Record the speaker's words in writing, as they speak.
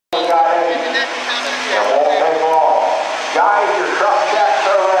ready? It won't take long. Guys, your truck checks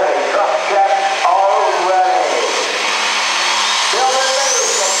are ready. Truck checks are ready. Fill the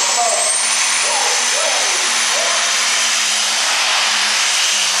base of smoke.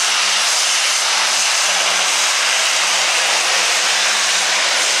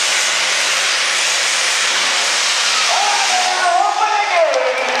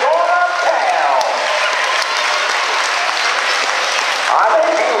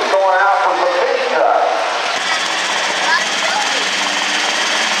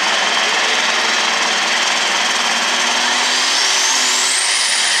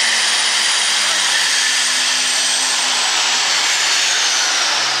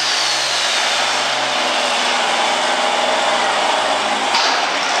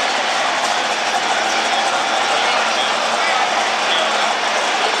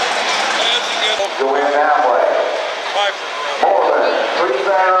 Go in that way. More than 3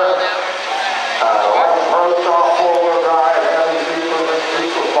 there. Light post off 4-wheel drive, heavy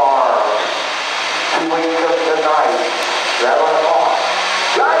super farm. 2 weeks of tonight. 7 o'clock.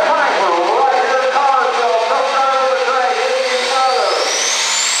 Guy Piper, right here in Connersville. Come down to the train. Hit each other.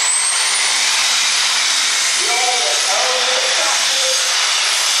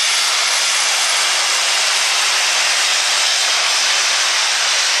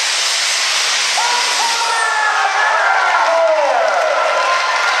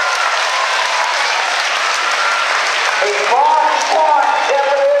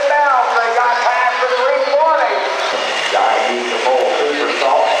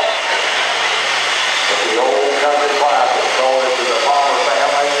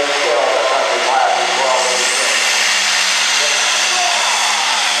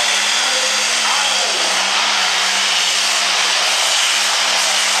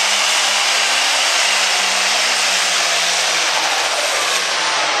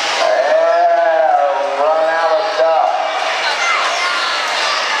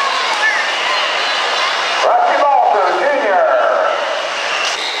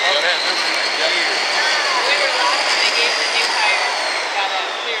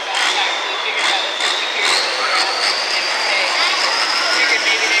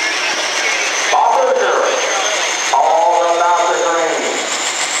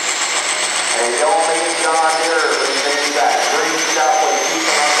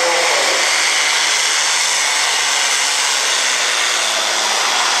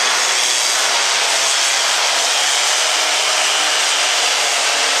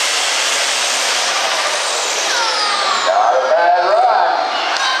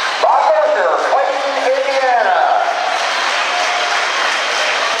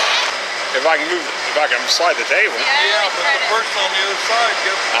 If I can slide the table. Yeah, but the person on the other side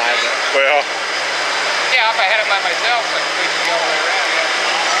gets the well. Yeah, if I had it by myself, I could go all the way around. Yeah.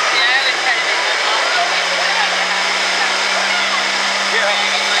 I would try to make that also. Yeah.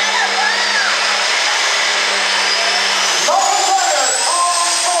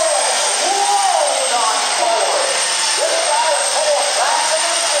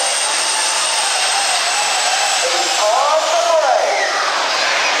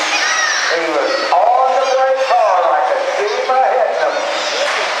 He was on the brake car. I could see my hitting him.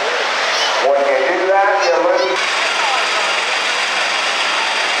 When you do that, you lose.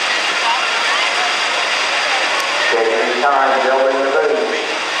 Take your time building the booth.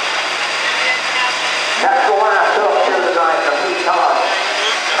 That's the one I took here tonight a few times.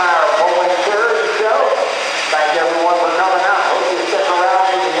 Tire pulling through the show. Thank everyone for coming out. Hope you stick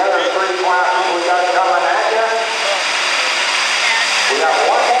around for the other 3 classes we got coming at you. We got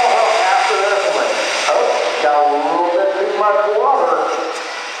one more hook after this one. Oh, got a little bit too much water.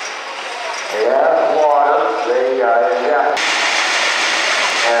 Yeah, water. Yeah.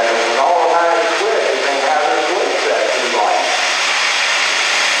 And it's an automatic switch. You can have this switch set if you like.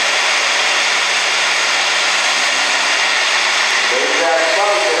 Leave that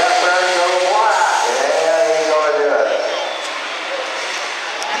smoke, get up there and go black. Yeah, he's going to do it.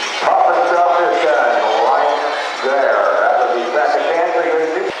 Pumping stuff is done right there. That would be second chance.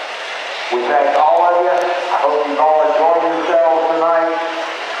 We thank all of you. I hope you've all enjoyed yourselves tonight.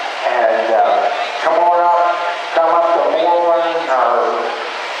 And come on up. Come up to Moreland or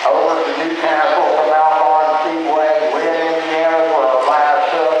over to Newcastle from Alcorn Speedway. We're in Indiana for our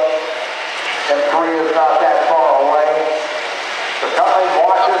last hook. And Korea's not that far away. So come and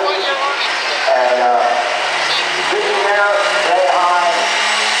watch us. And see you there. Say hi.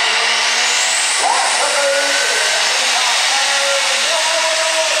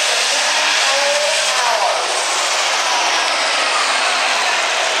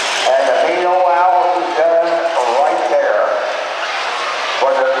 And the meal hours is done right there.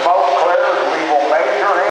 Where the smoke